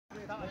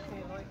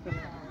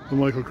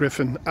Michael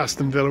Griffin,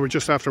 Aston Villa. We're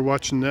just after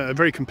watching a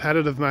very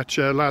competitive match,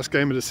 last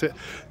game of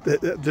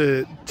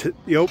the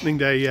opening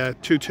day,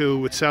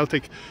 2-2 with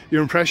Celtic.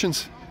 Your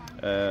impressions?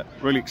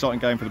 Really exciting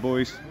game for the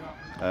boys.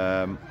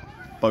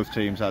 Both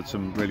teams had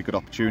some really good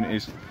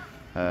opportunities.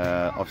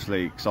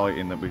 Obviously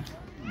exciting that we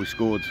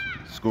scored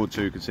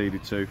 2,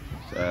 conceded 2.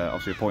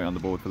 Obviously a point on the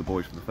board for the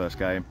boys for the first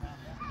game.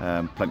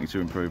 Plenty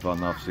to improve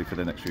on, obviously, for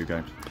the next few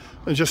games.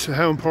 And just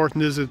how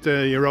important is it,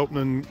 your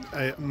opening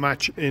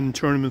match in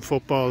tournament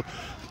football,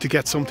 to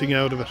get something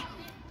out of it?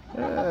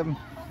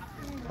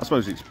 I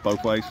suppose it's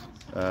both ways.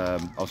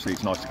 Obviously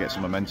it's nice to get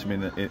some momentum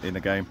in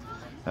a game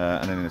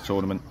and then in a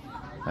tournament.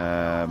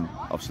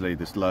 Obviously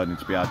there's learning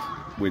to be had,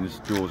 wins,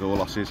 draws or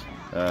losses.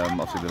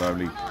 Obviously they're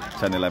only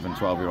 10, 11,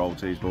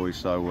 12-year-olds, these boys,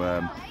 so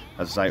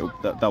as I say,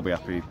 they'll be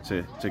happy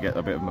to get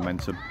a bit of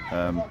momentum.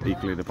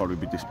 Equally, they'll probably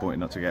be disappointed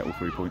not to get all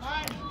 3 points.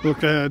 Look,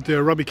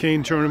 the Robbie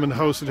Keane tournament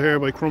hosted here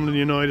by Crumlin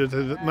United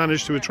has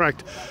managed to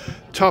attract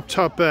top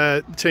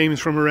teams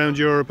from around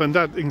Europe, and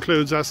that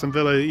includes Aston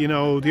Villa. You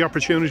know, the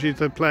opportunity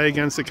to play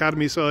against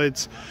academy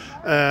sides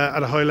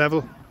at a high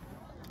level.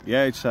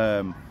 Yeah, it's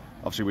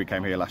obviously we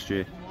came here last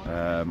year.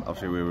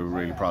 Obviously we were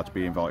really proud to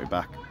be invited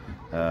back.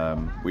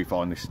 We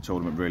find this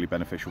tournament really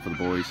beneficial for the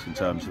boys in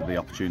terms of the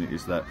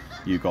opportunities that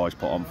you guys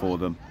put on for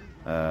them.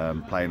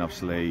 Playing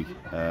obviously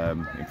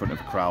in front of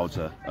the crowds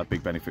a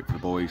big benefit for the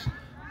boys,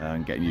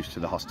 and getting used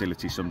to the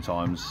hostility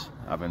sometimes,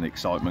 having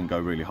excitement go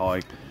really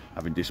high,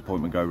 having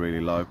disappointment go really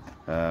low,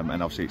 and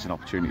obviously it's an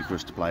opportunity for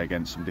us to play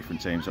against some different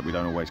teams that we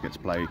don't always get to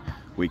play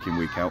week in,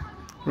 week out.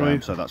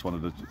 Right. So that's one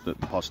of the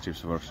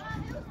positives for us.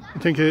 I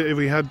think if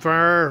we had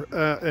VAR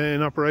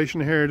in operation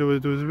here, there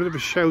was a bit of a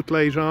shout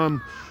late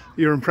on.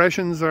 Your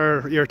impressions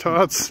or your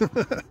thoughts?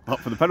 Not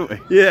for the penalty.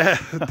 Yeah,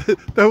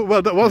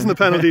 well, that wasn't a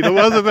penalty. There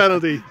was a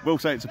penalty. We'll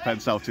say it's a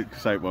pen, Celtic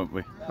say it, won't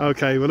we?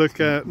 Okay, well look,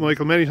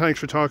 Michael, many thanks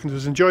for talking to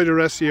us. Enjoy the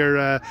rest of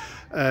your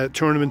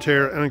tournament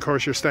here, and of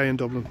course your stay in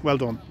Dublin. Well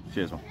done.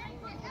 Cheers, man.